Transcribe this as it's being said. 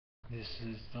This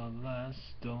is the last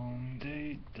stone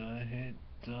date, the hit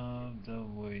of the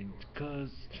weight,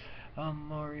 'cause a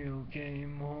Mario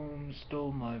came home,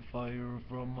 stole my fire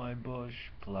from my bush,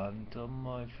 plant on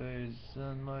my face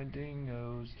and my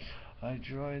dingoes. I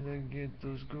try to get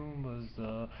those Goombas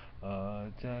to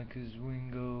attack his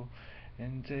wingo,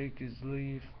 and take his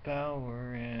leaf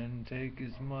power, and take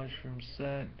his mushroom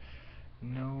set.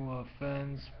 No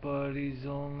offense, but he's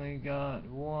only got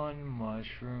one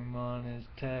mushroom on his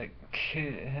tech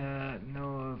kit hat.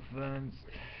 No offense,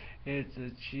 it's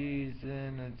a cheese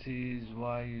and a tease.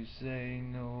 Why you say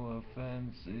no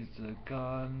offense? It's a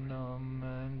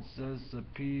condiment, says the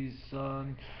peace,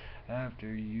 son.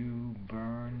 After you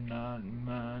burn that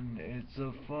man, it's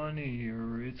a funny,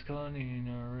 or it's cunning,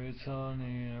 or it's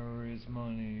honey, or it's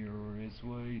money, or it's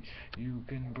weight. You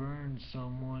can burn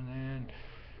someone and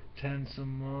tense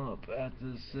 'em up at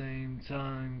the same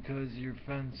time, 'cause you're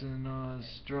fencing a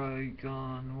strike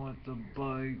on with the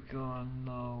bike on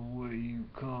the way you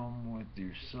come with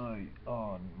your sight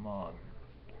on, mon.